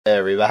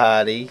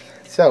Everybody.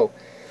 So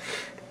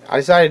I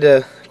decided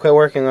to quit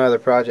working on other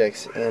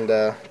projects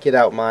and get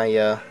out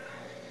my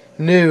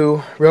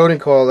new Rodin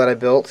coil that I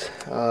built.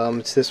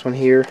 It's this one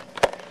here,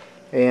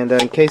 and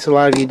in case a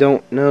lot of you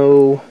don't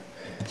know,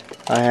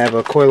 I have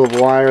a coil of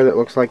wire that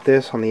looks like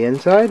this on the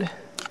inside.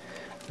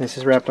 This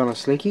is wrapped on a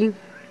slinky.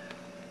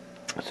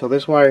 So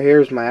this wire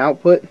here is my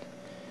output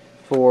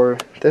for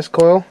this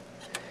coil,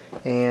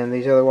 and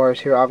these other wires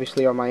here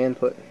obviously are my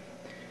input.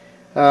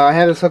 I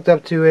have this hooked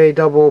up to a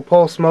double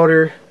pulse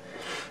motor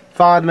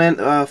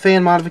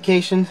fan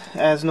modification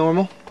as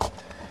normal,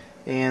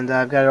 and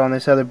I've got it on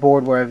this other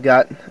board where I've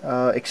got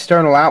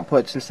external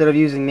outputs. Instead of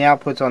using the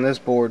outputs on this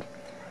board,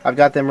 I've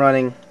got them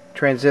running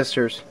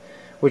transistors,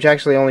 which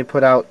actually only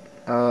put out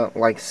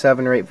like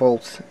 7 or 8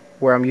 volts,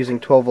 where I'm using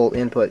 12 volt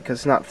input because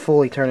it's not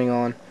fully turning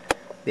on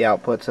the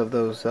outputs of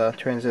those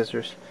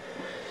transistors.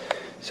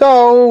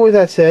 So with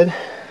that said,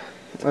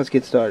 let's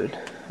get started.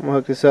 I'm gonna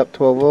hook this up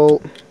 12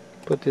 volt.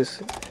 Put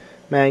this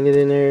magnet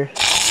in there, and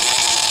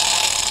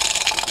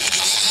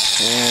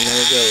there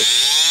it goes.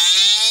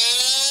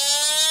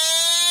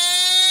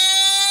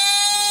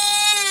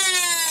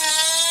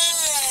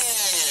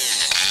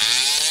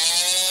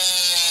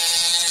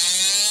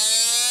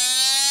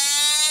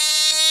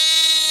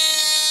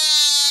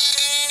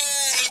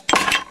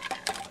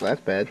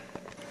 That's bad.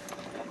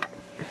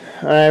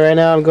 Alright, right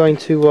now I'm going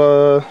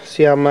to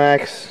see how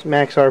max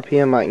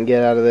RPM I can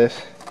get out of this.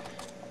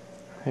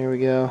 Here we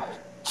go.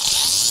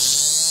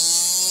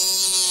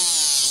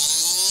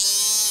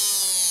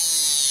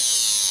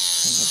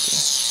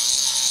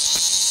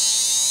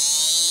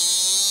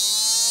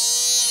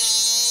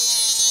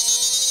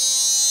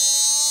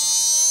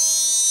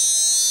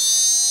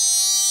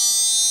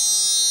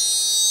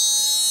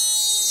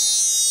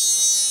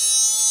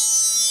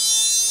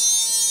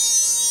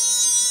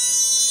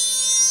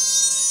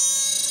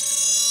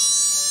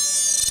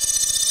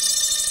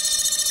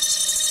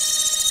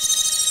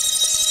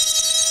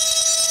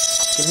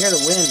 You can hear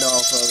the wind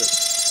off of it.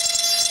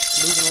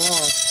 Moving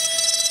along.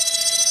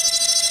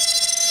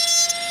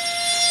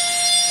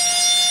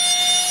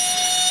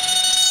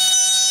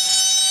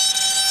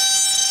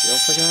 Still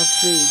picking up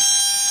speed.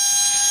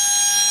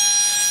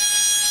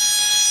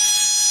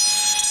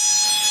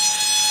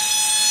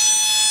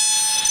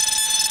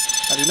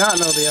 I do not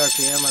know the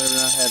RPM. I do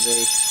not have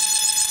a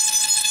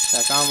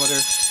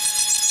tachometer.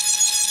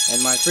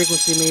 And my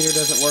frequency meter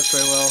doesn't work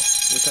very well,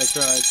 which I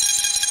tried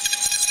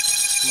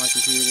on my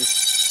computer.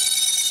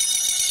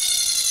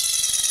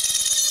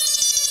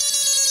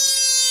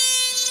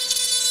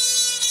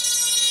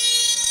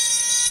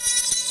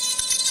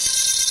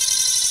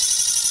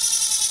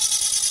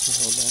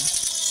 Hold that.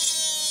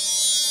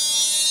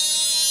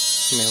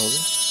 Let me hold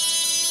it.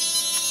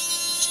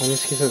 When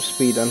this gets up to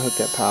speed, unhook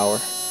that power.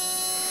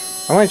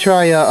 I might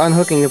try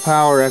unhooking the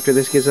power after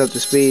this gets up to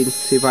speed.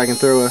 See if I can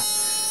throw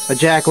a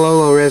Jack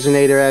Lolo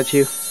resonator at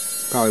you.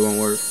 Probably won't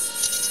work.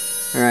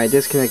 Alright,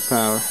 disconnect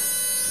power.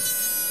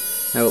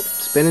 Nope,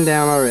 spinning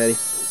down already.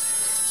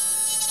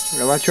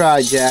 Well, I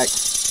tried, Jack.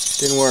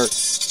 Didn't work.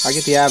 I'll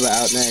get the ABBA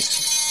out next.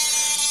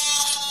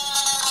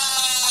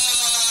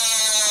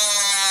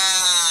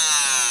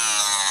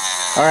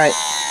 Alright,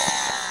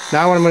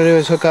 now what I'm going to do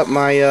is hook up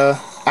my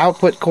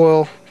output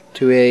coil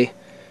to a,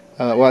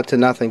 well, to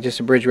nothing, just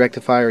a bridge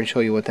rectifier, and show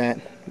you what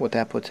that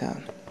puts out.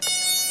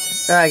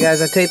 Alright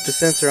guys, I taped the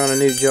sensor on a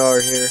new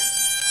jar here,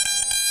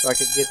 so I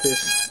could get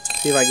this,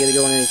 see if I get it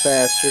going any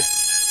faster.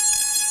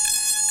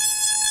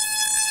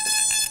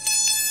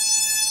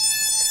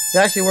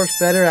 It actually works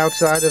better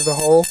outside of the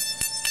hole,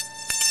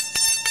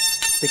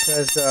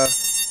 because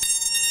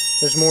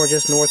there's more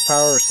just north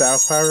power or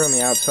south power on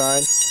the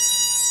outside.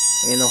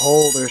 In the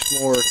hole, there's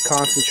more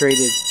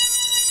concentrated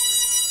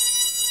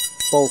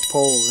both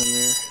poles in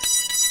there.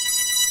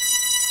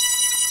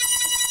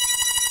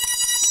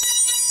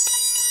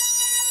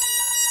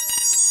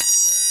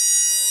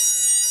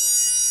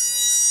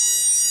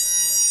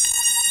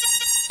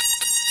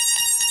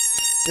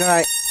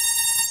 Alright,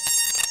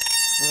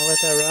 I'm going to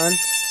let that run,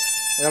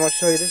 and I'm going to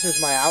show you, this is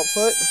my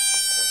output.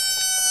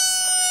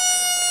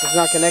 It's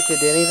not connected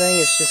to anything,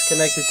 it's just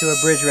connected to a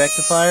bridge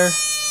rectifier.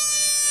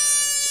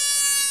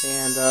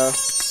 And the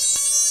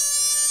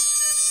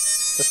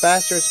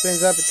faster it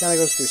spins up, it kind of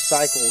goes through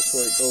cycles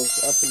where it goes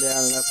up and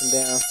down and up and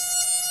down.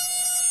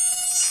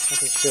 I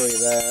can show you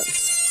that.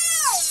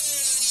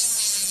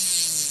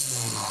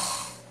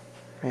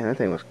 Man, that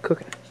thing was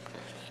cooking.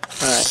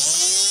 Alright.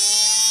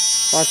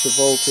 Watch the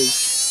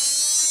voltage.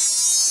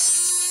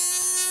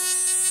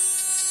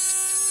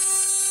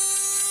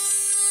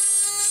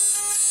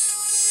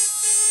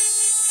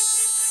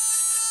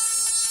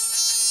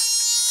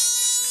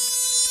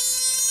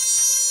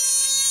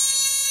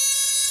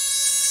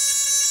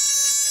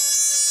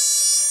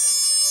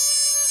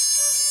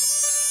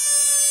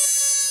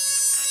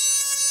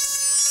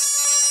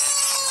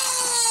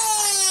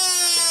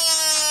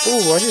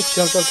 Ooh, I just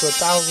jumped up to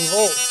 1,000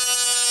 volts.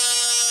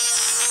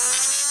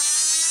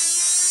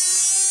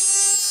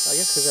 I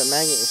guess because that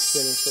magnet was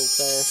spinning so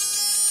fast.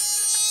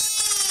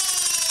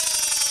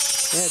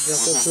 Yeah, it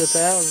jumped up to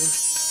 1,000.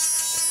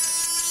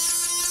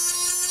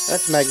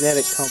 That's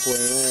magnetic coupling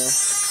there.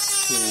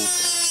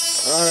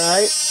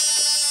 Alright.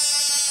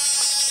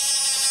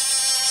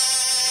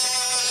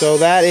 So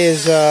that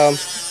is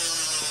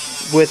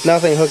with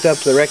nothing hooked up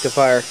to the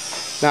rectifier.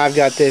 Now I've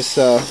got this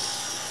 200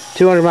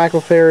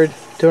 microfarad,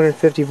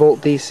 250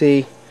 volt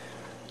DC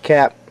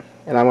cap,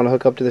 and I'm going to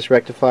hook up to this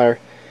rectifier.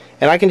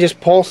 And I can just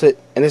pulse it,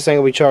 and this thing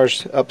will be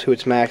charged up to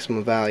its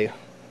maximum value.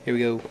 Here we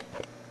go.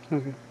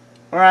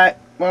 Alright,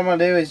 what I'm going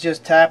to do is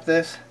just tap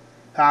this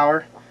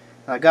power.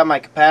 I got my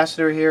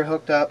capacitor here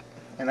hooked up,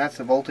 and that's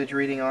the voltage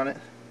reading on it.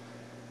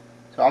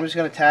 So I'm just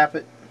going to tap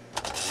it.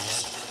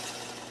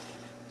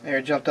 There,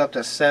 it jumped up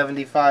to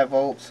 75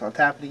 volts. I'll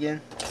tap it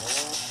again.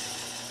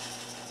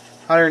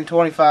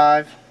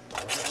 125.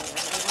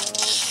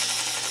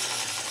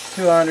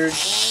 200.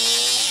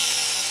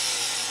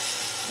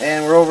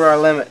 And we're over our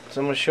limit,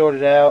 so I'm going to short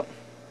it out.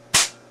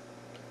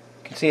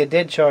 You can see it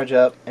did charge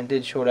up and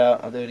did short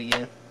out. I'll do it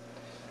again.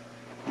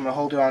 I'm going to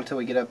hold it on until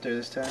we get up there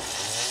this time.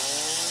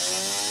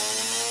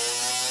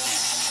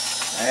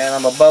 And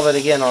I'm above it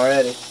again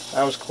already.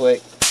 That was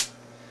quick.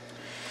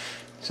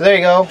 So there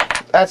you go.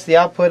 That's the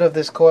output of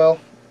this coil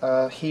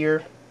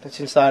here. That's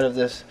inside of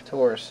this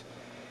torus.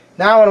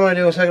 Now what I'm going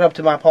to do is hook it up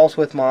to my pulse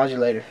width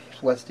modulator.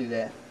 So let's do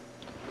that.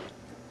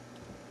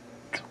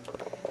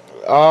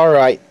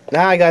 Alright.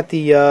 Now I got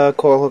the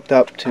coil hooked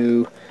up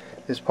to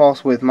this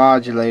pulse width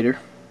modulator.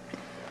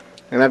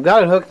 And I've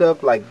got it hooked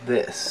up like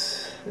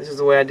this. This is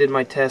the way I did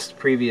my test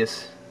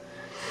previous.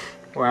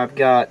 Where I've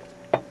got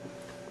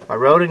my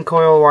Rodin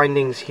coil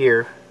windings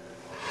here,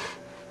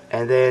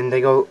 and then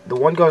the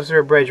one goes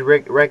through a bridge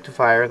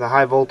rectifier, the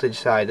high voltage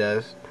side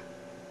does,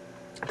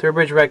 through a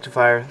bridge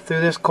rectifier,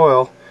 through this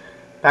coil,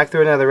 back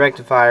through another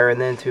rectifier, and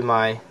then to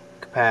my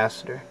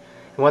capacitor.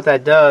 And what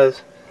that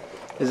does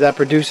is that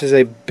produces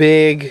a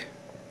big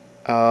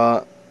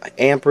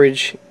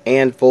amperage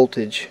and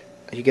voltage.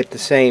 You get the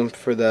same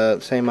for the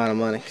same amount of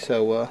money.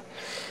 So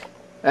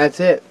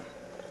that's it.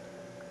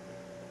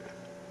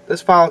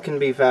 This file can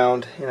be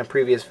found in a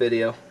previous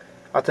video.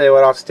 I'll tell you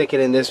what, I'll stick it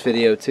in this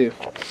video too.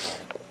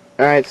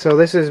 Alright, so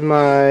this is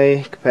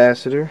my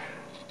capacitor.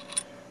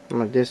 I'm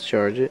going to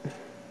discharge it.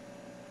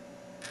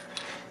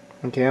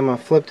 Okay, I'm going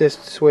to flip this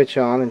switch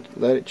on and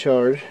let it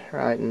charge.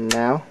 Right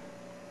now.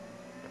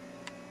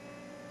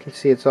 You can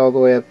see it's all the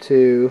way up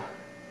to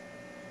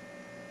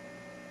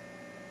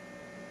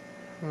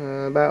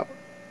about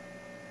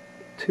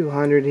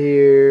 200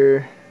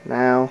 here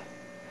now.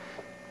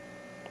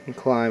 And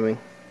climbing.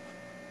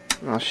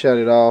 I'll shut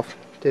it off,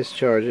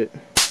 discharge it.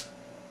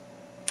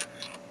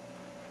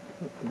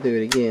 Do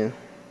it again.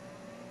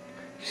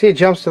 You see it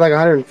jumps to like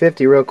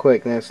 150 real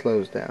quick, and then it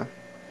slows down.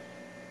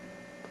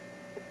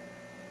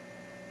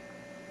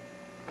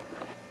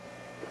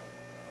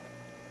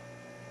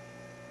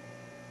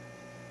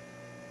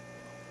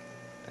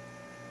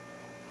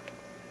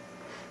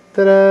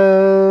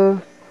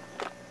 Ta-da!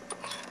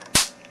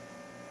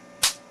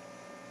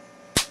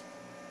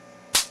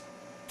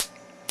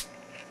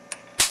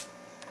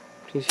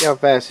 You see how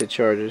fast it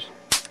charges.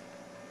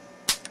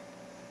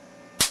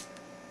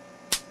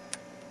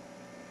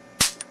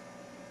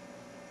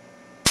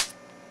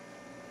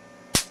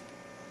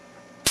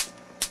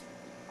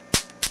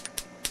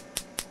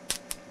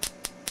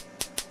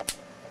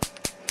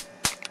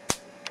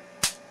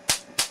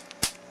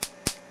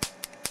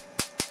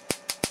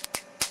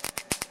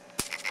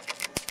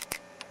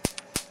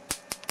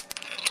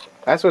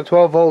 That's a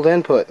 12 volt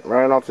input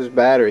running off this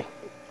battery.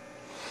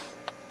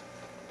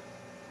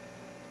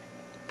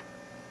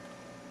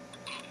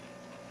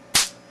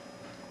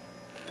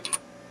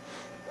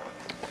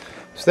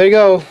 So there you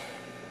go.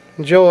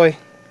 Enjoy.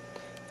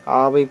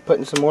 I'll be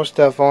putting some more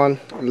stuff on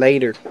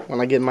later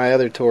when I get my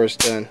other torus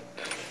done.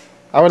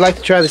 I would like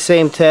to try the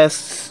same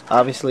tests,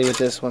 obviously, with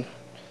this one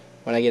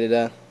when I get it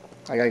done.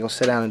 I gotta go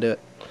sit down and do it.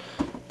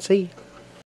 See you.